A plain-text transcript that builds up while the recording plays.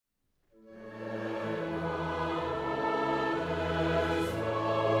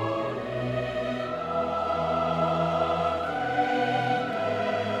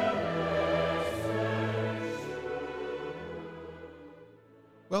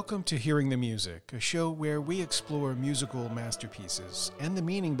Welcome to Hearing the Music, a show where we explore musical masterpieces and the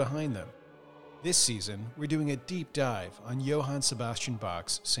meaning behind them. This season, we're doing a deep dive on Johann Sebastian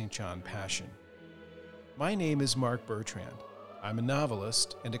Bach's St. John Passion. My name is Mark Bertrand. I'm a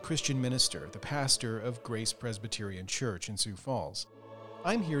novelist and a Christian minister, the pastor of Grace Presbyterian Church in Sioux Falls.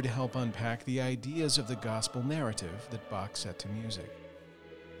 I'm here to help unpack the ideas of the gospel narrative that Bach set to music.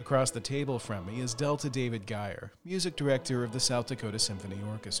 Across the table from me is Delta David Geyer, music director of the South Dakota Symphony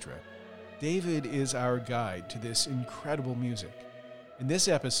Orchestra. David is our guide to this incredible music. In this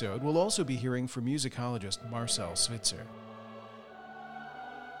episode, we'll also be hearing from musicologist Marcel Switzer.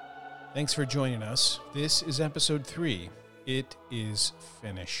 Thanks for joining us. This is episode 3. It is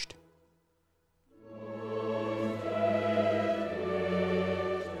finished.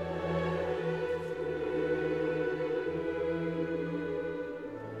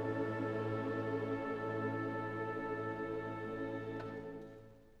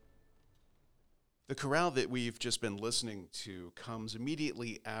 The chorale that we've just been listening to comes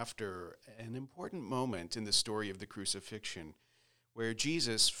immediately after an important moment in the story of the crucifixion, where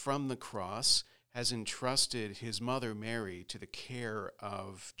Jesus, from the cross, has entrusted his mother Mary to the care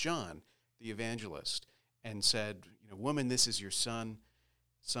of John, the evangelist, and said, "Woman, this is your son.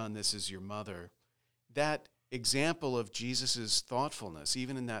 Son, this is your mother." That example of Jesus' thoughtfulness,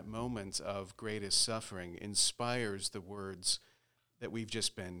 even in that moment of greatest suffering, inspires the words that we've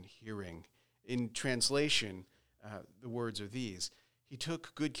just been hearing. In translation, the words are these: He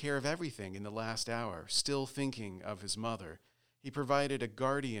took good care of everything in the last hour, still thinking of his mother. He provided a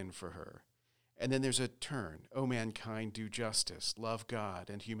guardian for her. And then there's a turn. O mankind, do justice, love God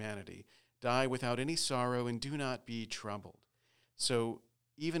and humanity, die without any sorrow, and do not be troubled. So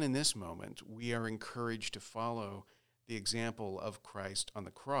even in this moment, we are encouraged to follow the example of Christ on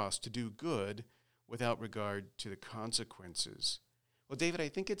the cross, to do good without regard to the consequences. Well, David, I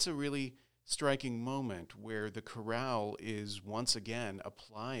think it's a really striking moment where the chorale is once again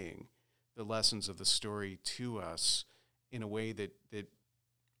applying the lessons of the story to us in a way that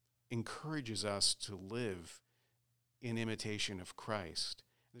encourages us to live in imitation of Christ.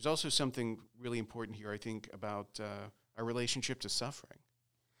 There's also something really important here, I think, about our relationship to suffering.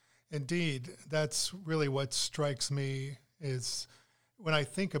 Indeed, that's really what strikes me is when I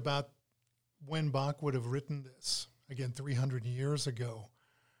think about when Bach would have written this, again, 300 years ago,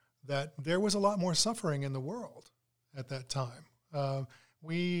 that there was a lot more suffering in the world at that time.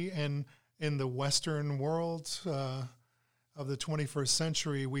 We in the Western world of the 21st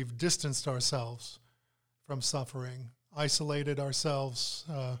century, we've distanced ourselves from suffering, isolated ourselves,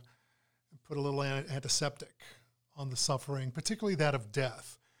 put a little antiseptic on the suffering, particularly that of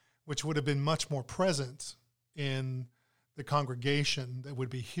death, which would have been much more present in the congregation that would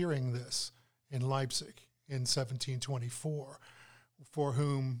be hearing this in Leipzig in 1724, for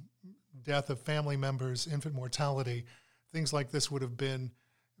whom death of family members, infant mortality, things like this would have been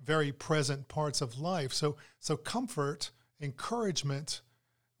very present parts of life. So comfort, encouragement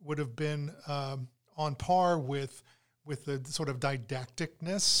would have been on par with the sort of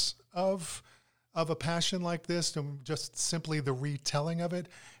didacticness of a passion like this, and just simply the retelling of it,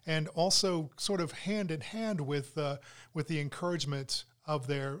 and also sort of hand in hand with the encouragement of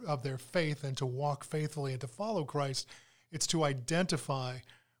their faith and to walk faithfully and to follow Christ. It's to identify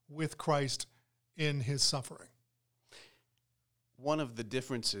with Christ in his suffering. One of the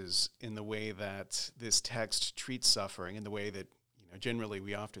differences in the way that this text treats suffering, and the way that generally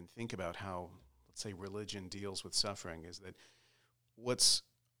we often think about how, let's say, religion deals with suffering, is that what's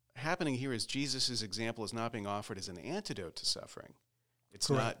happening here is Jesus' example is not being offered as an antidote to suffering. It's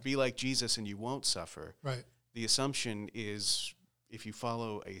Correct. Not be like Jesus and you won't suffer. Right. The assumption is if you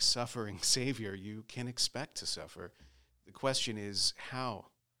follow a suffering Savior, you can expect to suffer. The question is how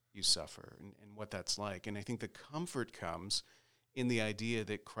you suffer and what that's like. And I think the comfort comes in the idea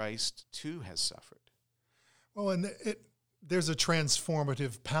that Christ too has suffered. Well, and there's a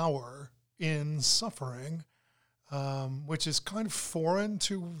transformative power in suffering, which is kind of foreign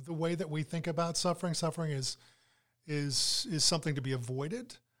to the way that we think about suffering. Suffering is something to be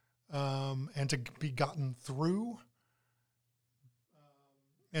avoided and to be gotten through.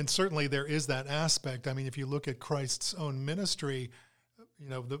 And certainly there is that aspect. I mean, if you look at Christ's own ministry,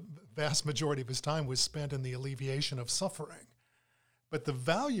 the vast majority of his time was spent in the alleviation of suffering. But the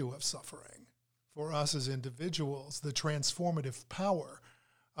value of suffering for us as individuals, the transformative power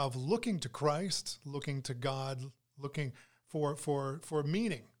of looking to Christ, looking to God, looking for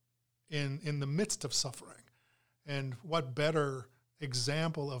meaning in the midst of suffering. And what better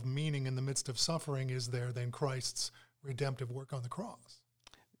example of meaning in the midst of suffering is there than Christ's redemptive work on the cross?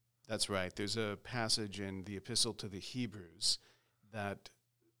 That's right. There's a passage in the Epistle to the Hebrews that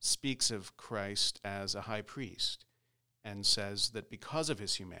speaks of Christ as a high priest and says that because of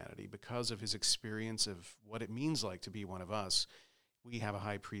his humanity, because of his experience of what it means like to be one of us, we have a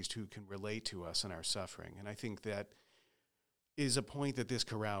high priest who can relate to us in our suffering. And I think that is a point that this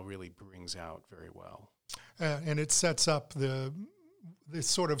chorale really brings out very well. And it sets up this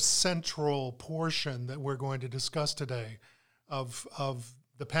sort of central portion that we're going to discuss today of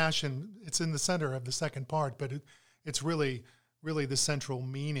the Passion. It's in the center of the second part, but it's really the central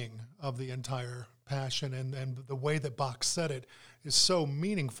meaning of the entire Passion, and the way that Bach said it is so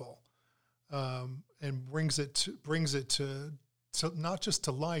meaningful, and brings it to not just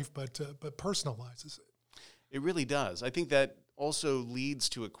to life, but personalizes it. It really does. I think that also leads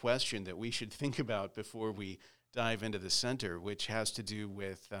to a question that we should think about before we dive into the center, which has to do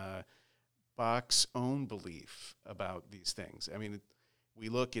with Bach's own belief about these things. I mean, we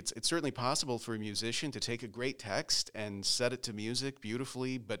look, it's certainly possible for a musician to take a great text and set it to music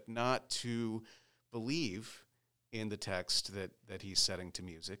beautifully, but not to believe in the text that he's setting to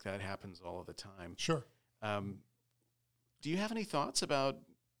music. That happens all of the time. Sure. Do you have any thoughts about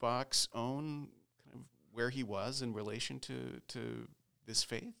Bach's own kind of where he was in relation to this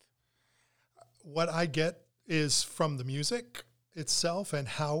faith? What I get is from the music itself and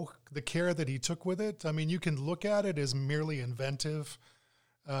how the care that he took with it. I mean, you can look at it as merely inventive.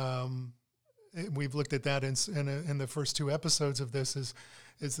 We've looked at that in the first two episodes of this is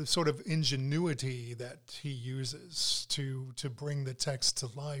the sort of ingenuity that he uses to bring the text to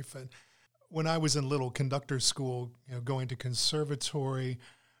life. And when I was in little conductor school, going to conservatory,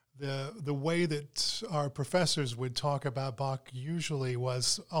 the way that our professors would talk about Bach usually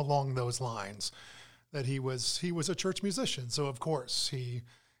was along those lines, that he was a church musician. So of course he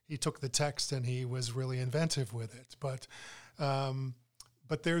took the text and he was really inventive with it. But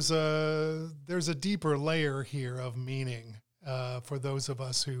there's a deeper layer here of meaning for those of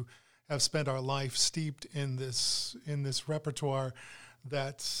us who have spent our life steeped in this repertoire,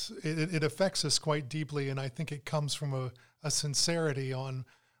 that it affects us quite deeply, and I think it comes from a sincerity on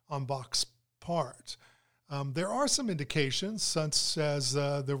Bach's part. There are some indications, such as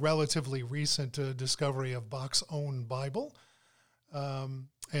the relatively recent discovery of Bach's own Bible,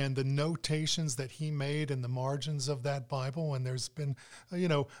 and the notations that he made in the margins of that Bible, and there's been,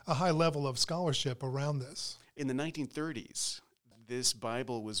 a high level of scholarship around this. In the 1930s, this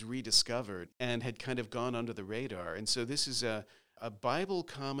Bible was rediscovered and had kind of gone under the radar, and so this is a Bible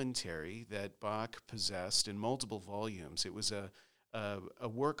commentary that Bach possessed in multiple volumes. It was a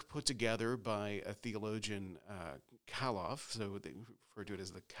work put together by a theologian, Kaloff, so they refer to it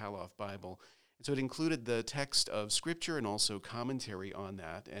as the Kaloff Bible. And so it included the text of Scripture and also commentary on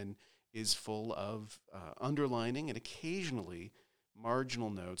that, and is full of underlining and occasionally marginal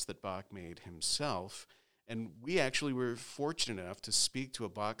notes that Bach made himself. And we actually were fortunate enough to speak to a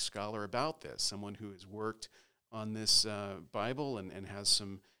Bach scholar about this, someone who has worked on this Bible and has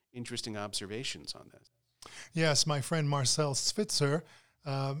some interesting observations on this. Yes, my friend Marcel Switzer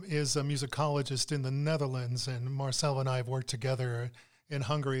is a musicologist in the Netherlands, and Marcel and I have worked together in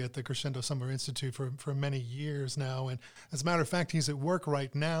Hungary at the Crescendo Summer Institute for many years now. And as a matter of fact, he's at work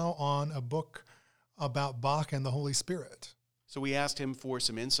right now on a book about Bach and the Holy Spirit. So we asked him for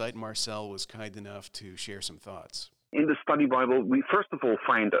some insight. Marcel was kind enough to share some thoughts. In the study Bible, we first of all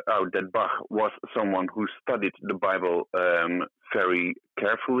find out that Bach was someone who studied the Bible very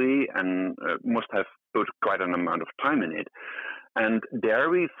carefully and must have put quite an amount of time in it. And there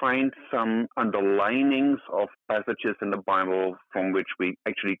we find some underlinings of passages in the Bible from which we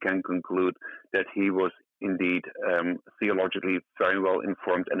actually can conclude that he was indeed theologically very well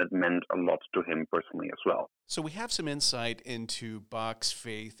informed, and it meant a lot to him personally as well. So we have some insight into Bach's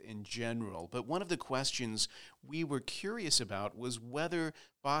faith in general, but one of the questions we were curious about was whether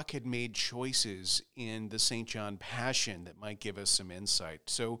Bach had made choices in the St. John Passion that might give us some insight.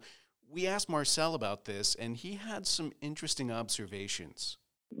 So we asked Marcel about this, and he had some interesting observations.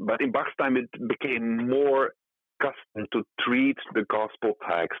 But in Bach's time, it became more custom to treat the gospel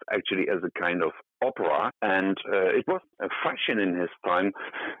text actually as a kind of opera, and it was a fashion in his time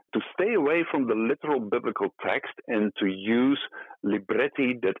to stay away from the literal biblical text and to use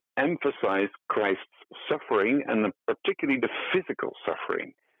libretti that emphasize Christ's suffering, and particularly the physical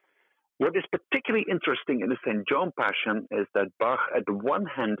suffering. What is particularly interesting in the St. John Passion is that Bach, at the one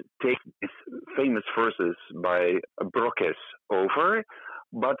hand, takes these famous verses by Brockes over,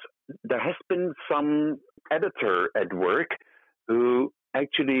 but there has been some editor at work who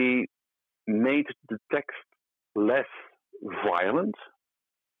actually made the text less violent,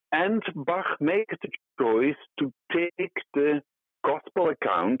 and Bach made the choice to take the gospel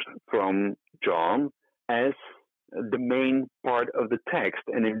account from John as the main part of the text.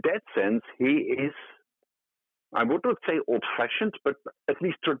 And in that sense, he is, I would not say old-fashioned, but at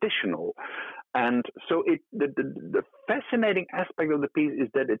least traditional. And so the fascinating aspect of the piece is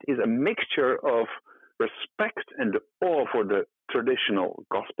that it is a mixture of respect and awe for the traditional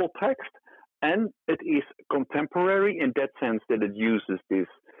gospel text, and it is contemporary in that sense that it uses these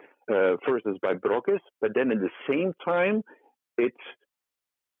verses by Brockes, but then at the same time, it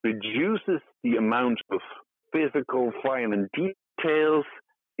reduces the amount of physical, violent details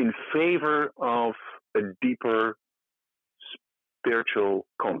in favor of a deeper spiritual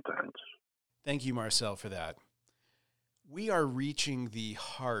content. Thank you, Marcel, for that. We are reaching the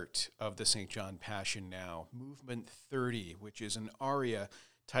heart of the St. John Passion now, Movement 30, which is an aria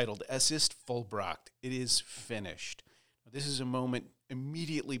titled Es ist vollbracht. It is finished. This is a moment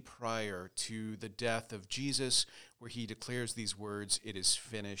immediately prior to the death of Jesus, where he declares these words, "It is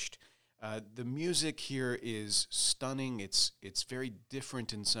finished." The music here is stunning. It's very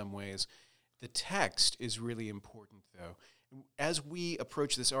different in some ways. The text is really important, though. As we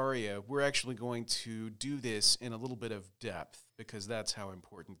approach this aria, we're actually going to do this in a little bit of depth, because that's how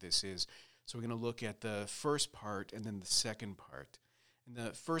important this is. So we're going to look at the first part and then the second part. In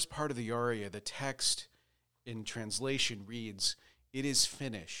the first part of the aria, the text in translation reads, "It is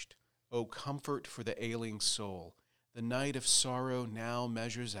finished, O comfort for the ailing soul. The night of sorrow now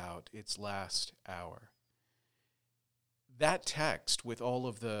measures out its last hour." That text, with all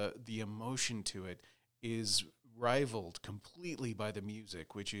of the emotion to it, is rivaled completely by the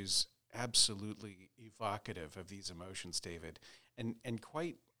music, which is absolutely evocative of these emotions, David, and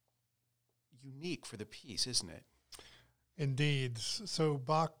quite unique for the piece, isn't it? Indeed. So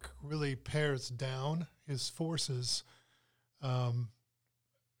Bach really pares down his forces.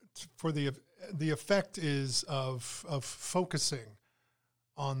 For the effect is of focusing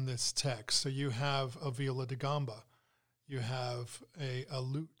on this text. So you have a viola da gamba, you have a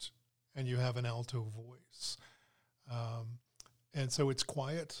lute, and you have an alto voice. And so it's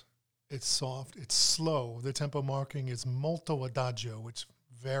quiet, it's soft, it's slow. The tempo marking is molto adagio, which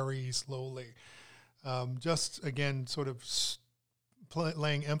very slowly. Just, again, sort of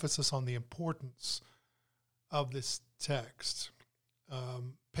laying emphasis on the importance of this text.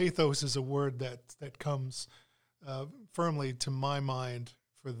 Pathos is a word that comes firmly to my mind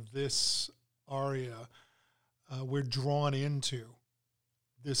for this aria. We're drawn into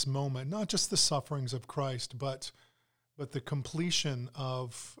this moment, not just the sufferings of Christ, but the completion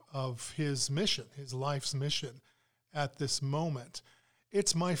of his mission, his life's mission at this moment.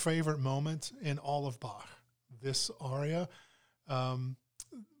 It's my favorite moment in all of Bach, this aria.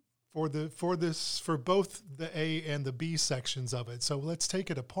 For both the A and the B sections of it. So let's take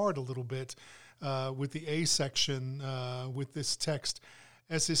it apart a little bit with the A section, with this text,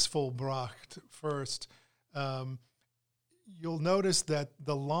 Es ist vollbracht first. You'll notice that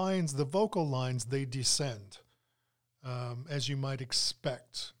the vocal lines, they descend, as you might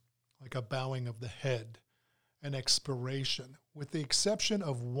expect, like a bowing of the head, an expiration, with the exception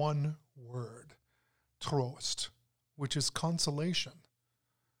of one word, Trost, which is consolation.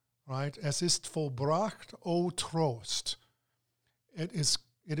 Right? Es ist vollbracht, O Trost. It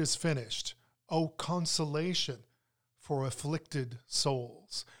is finished. O consolation for afflicted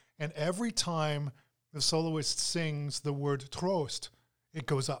souls. And every time the soloist sings the word Trost, it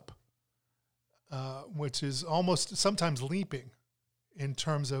goes up, which is almost sometimes leaping in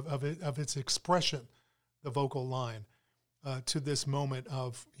terms of its expression, the vocal line, to this moment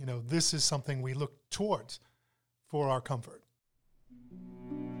of, this is something we look towards for our comfort.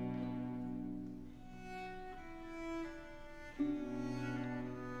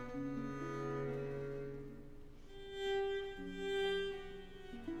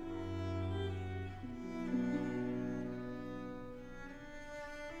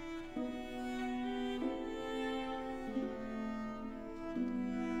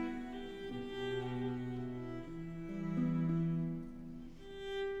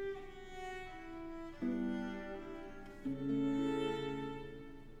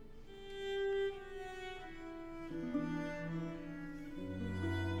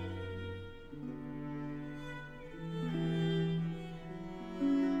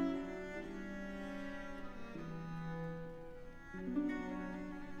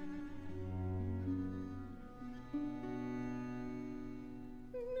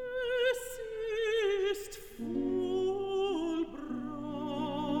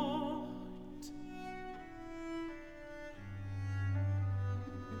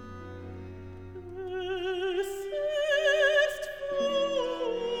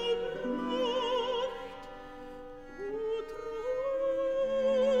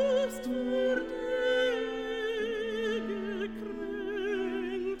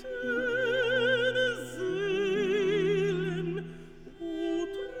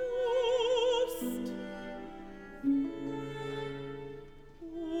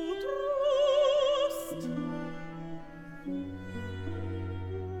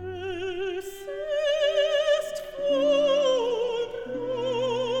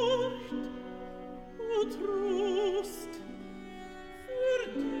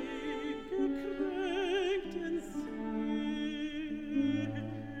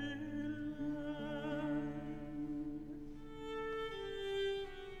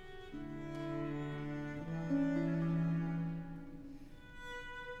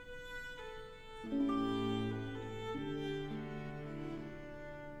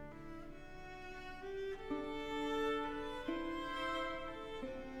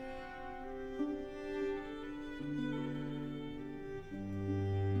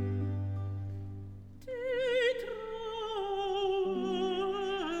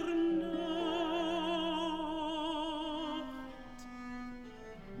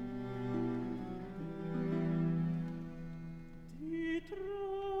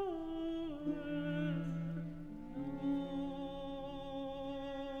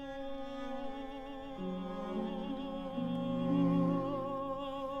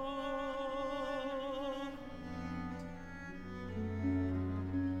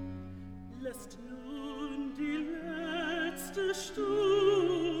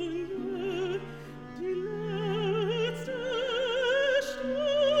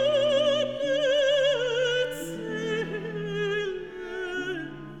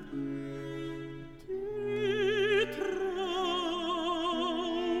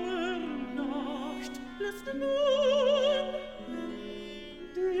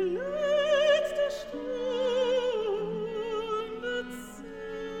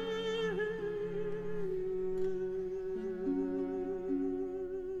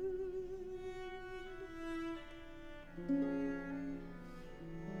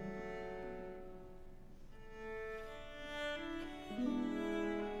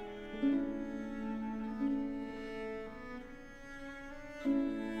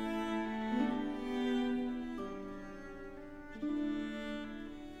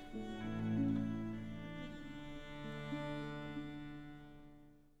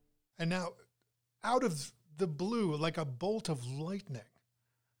 And now, out of the blue, like a bolt of lightning,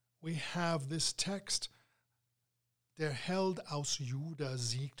 we have this text, Der Held aus Juda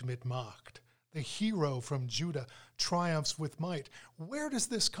siegt mit Macht. The hero from Judah triumphs with might. Where does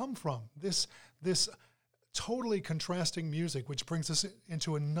this come from? This totally contrasting music, which brings us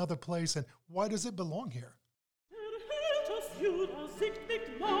into another place, and why does it belong here? Der Held aus Juda siegt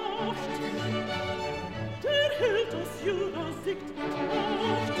mit Macht. Der Held aus Juda siegt mit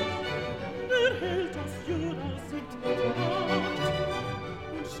Macht. Der Held aus Juda siegt mit Macht.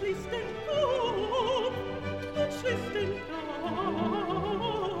 Und schließt den Kampf, und schließt den Kampf,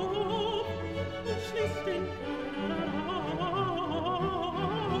 und schließt den Kampf.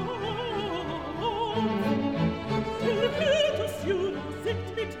 Der Held aus Juda siegt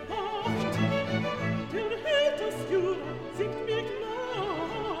mit Macht. Der Held aus Juda siegt mit Macht.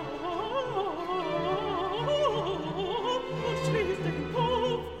 Und schließt den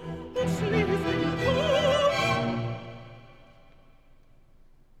Kampf, und schließt den Kampf.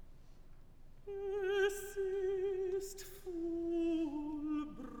 Es ist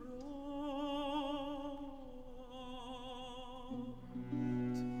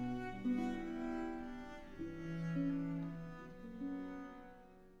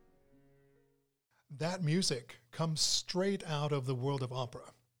That music comes straight out of the world of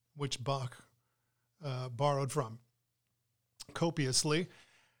opera, which Bach borrowed from copiously.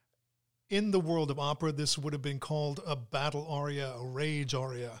 In the world of opera, this would have been called a battle aria, a rage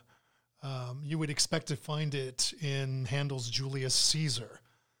aria. You would expect to find it in Handel's Julius Caesar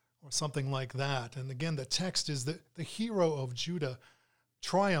or something like that. And again, the text is that the hero of Judah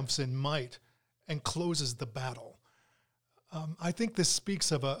triumphs in might and closes the battle. I think this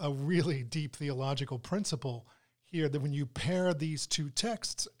speaks of a really deep theological principle here, that when you pair these two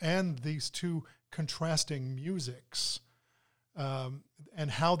texts and these two contrasting musics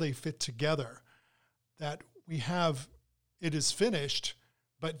and how they fit together, that we have, it is finished,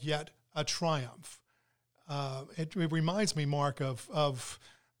 but yet a triumph. It reminds me, Mark, of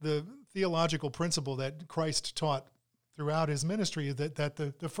the theological principle that Christ taught throughout his ministry, that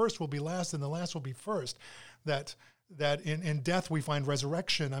the first will be last and the last will be first, that in death we find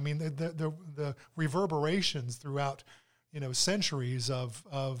resurrection. I mean, the reverberations throughout, centuries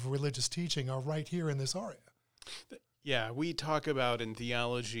of religious teaching are right here in this aria. Yeah, we talk about in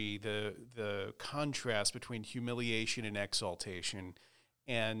theology the contrast between humiliation and exaltation.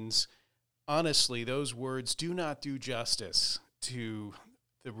 And honestly, those words do not do justice to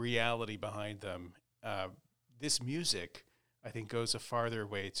the reality behind them. This music, I think, goes a farther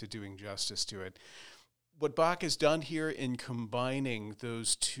way to doing justice to it. What Bach has done here in combining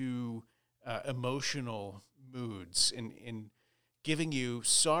those two emotional moods, in giving you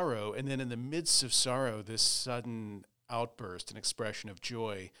sorrow, and then in the midst of sorrow, this sudden outburst and expression of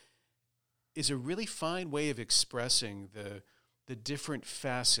joy, is a really fine way of expressing the different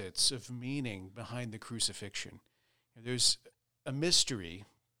facets of meaning behind the crucifixion. There's a mystery,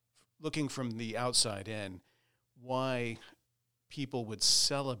 looking from the outside in, why people would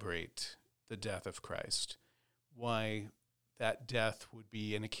celebrate the death of Christ, why that death would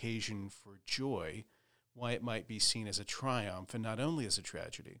be an occasion for joy, why it might be seen as a triumph and not only as a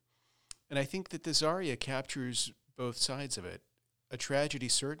tragedy. And I think that this aria captures both sides of it. A tragedy,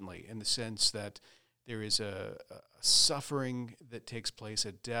 certainly, in the sense that there is a suffering that takes place,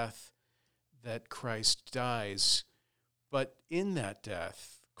 a death that Christ dies, but in that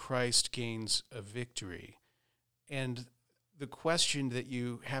death, Christ gains a victory. And the question that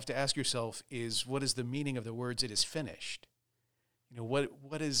you have to ask yourself is, what is the meaning of the words, "it is finished"?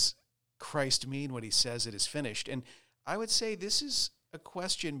 What does Christ mean when he says it is finished? And I would say this is a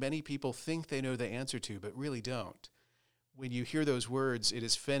question many people think they know the answer to, but really don't. When you hear those words, "it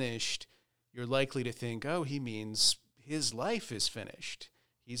is finished," you're likely to think, oh, he means his life is finished.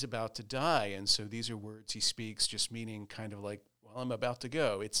 He's about to die, and so these are words he speaks just meaning kind of like, well, I'm about to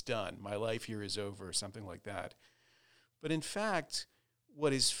go. It's done. My life here is over, something like that. But in fact,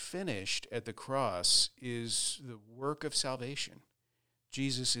 what is finished at the cross is the work of salvation.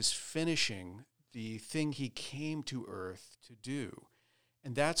 Jesus is finishing the thing he came to earth to do.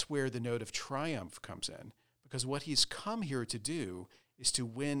 And that's where the note of triumph comes in, because what he's come here to do is to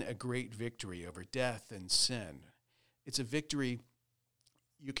win a great victory over death and sin. It's a victory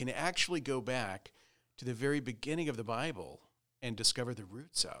you can actually go back to the very beginning of the Bible and discover the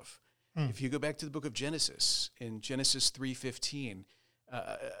roots of. If you go back to the book of Genesis, in Genesis 3:15,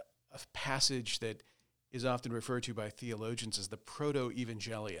 a passage that is often referred to by theologians as the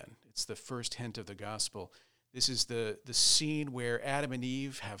proto-evangelion. It's the first hint of the gospel. This is the scene where Adam and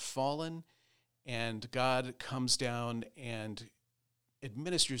Eve have fallen, and God comes down and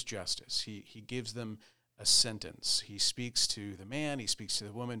administers justice. He gives them a sentence. He speaks to the man, he speaks to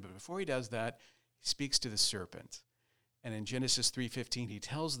the woman, but before he does that, he speaks to the serpent. And in Genesis 3:15, he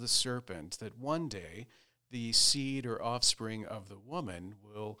tells the serpent that one day the seed or offspring of the woman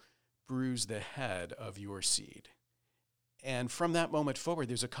will bruise the head of your seed. And from that moment forward,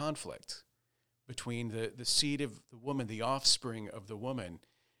 there's a conflict between the seed of the woman, the offspring of the woman,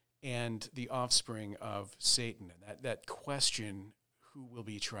 and the offspring of Satan. And that question, who will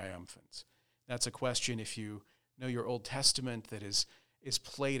be triumphant? That's a question, if you know your Old Testament, that is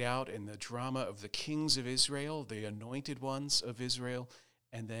played out in the drama of the kings of Israel, the anointed ones of Israel,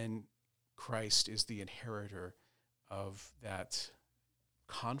 and then Christ is the inheritor of that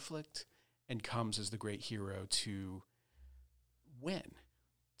conflict and comes as the great hero to win,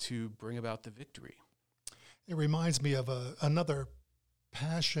 to bring about the victory. It reminds me of another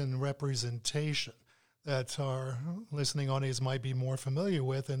passion representation that our listening audience might be more familiar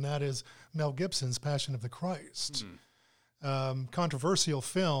with, and that is Mel Gibson's Passion of the Christ. Controversial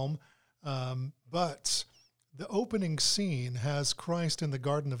film, but the opening scene has Christ in the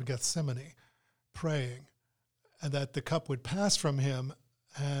Garden of Gethsemane praying, and that the cup would pass from him,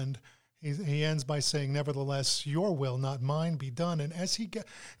 and he ends by saying, "Nevertheless, your will, not mine, be done." And as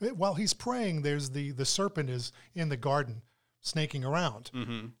while he's praying, there's the serpent is in the garden, snaking around.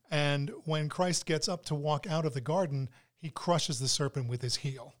 And when Christ gets up to walk out of the garden, he crushes the serpent with his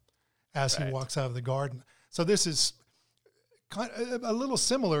heel as he walks out of the garden. So this is kind of a little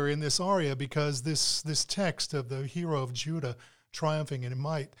similar in this aria, because this text of the hero of Judah triumphing in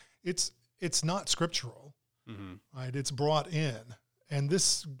might, it's not scriptural, right? It's brought in. And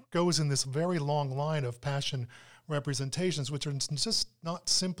this goes in this very long line of passion representations, which are just not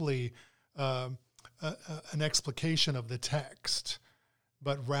simply an explication of the text,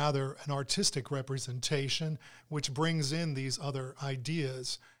 but rather an artistic representation which brings in these other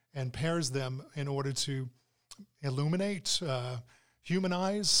ideas and pairs them in order to illuminate,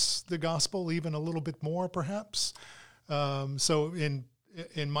 humanize the gospel even a little bit more, perhaps. So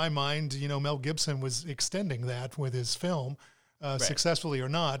in my mind, Mel Gibson was extending that with his film, successfully or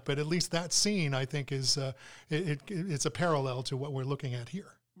not, but at least that scene, I think, is it's a parallel to what we're looking at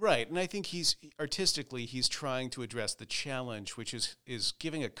here. Right, and I think he's trying to address the challenge, which is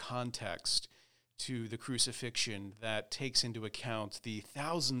giving a context to the crucifixion that takes into account the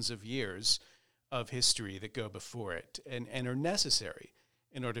thousands of years of history that go before it and are necessary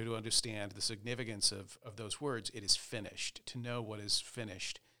in order to understand the significance of those words. It is finished, to know what is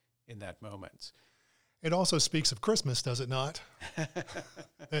finished in that moment. It also speaks of Christmas, does it not?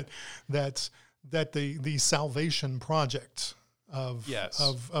 that the salvation project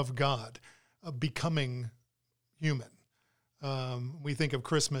of God, of becoming human. We think of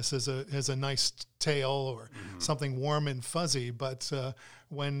Christmas as a nice tale or something warm and fuzzy, but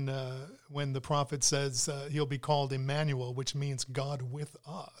when the prophet says he'll be called Emmanuel, which means God with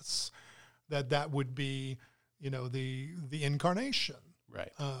us, that would be the incarnation.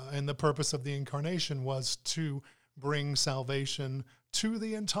 Right. And the purpose of the incarnation was to bring salvation to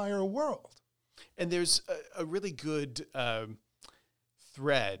the entire world. And there's a really good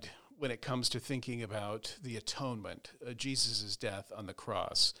thread when it comes to thinking about the atonement, Jesus' death on the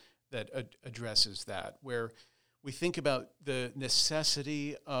cross, that addresses that, where we think about the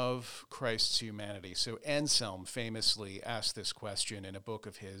necessity of Christ's humanity. So Anselm famously asked this question in a book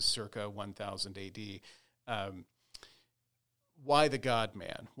of his circa 1000 AD. Why the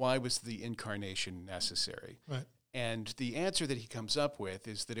God-man? Why was the incarnation necessary? Right. And the answer that he comes up with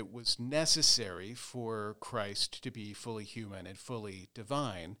is that it was necessary for Christ to be fully human and fully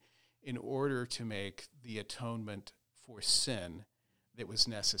divine in order to make the atonement for sin that was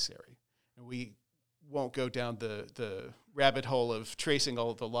necessary. And we won't go down the rabbit hole of tracing all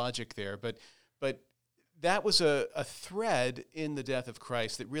of the logic there, but that was a thread in the death of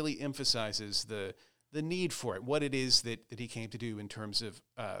Christ that really emphasizes the need for it, what it is that he came to do in terms of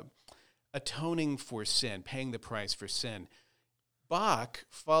atoning for sin, paying the price for sin. Bach,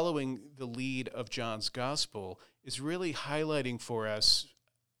 following the lead of John's Gospel, is really highlighting for us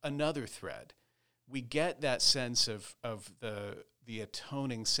another thread, we get that sense of the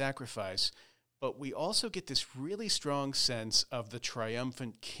atoning sacrifice, but we also get this really strong sense of the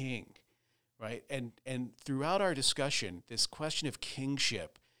triumphant king, right? And throughout our discussion, this question of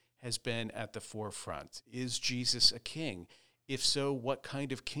kingship has been at the forefront. Is Jesus a king? If so, what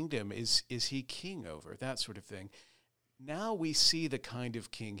kind of kingdom is he king over? That sort of thing. Now we see the kind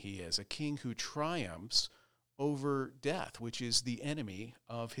of king he is, a king who triumphs over death, which is the enemy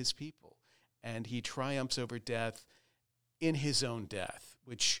of his people. And he triumphs over death in his own death,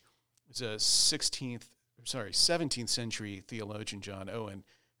 which is a 17th century theologian, John Owen,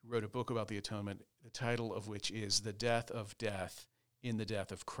 who wrote a book about the atonement, the title of which is The Death of Death in the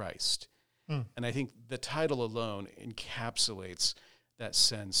Death of Christ. And I think the title alone encapsulates that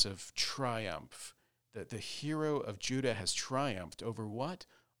sense of triumph, that the hero of Judah has triumphed over what?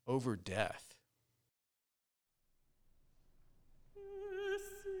 Over death.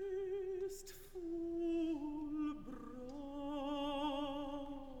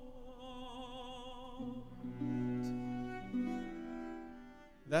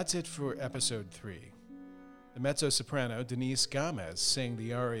 That's it for episode 3. The mezzo-soprano Denise Gomez sang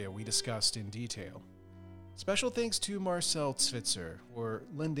the aria we discussed in detail. Special thanks to Marcel Zwitzer for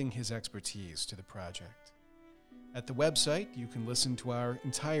lending his expertise to the project. At the website, you can listen to our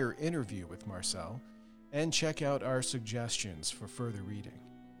entire interview with Marcel and check out our suggestions for further reading.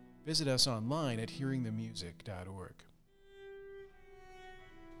 Visit us online at hearingthemusic.org.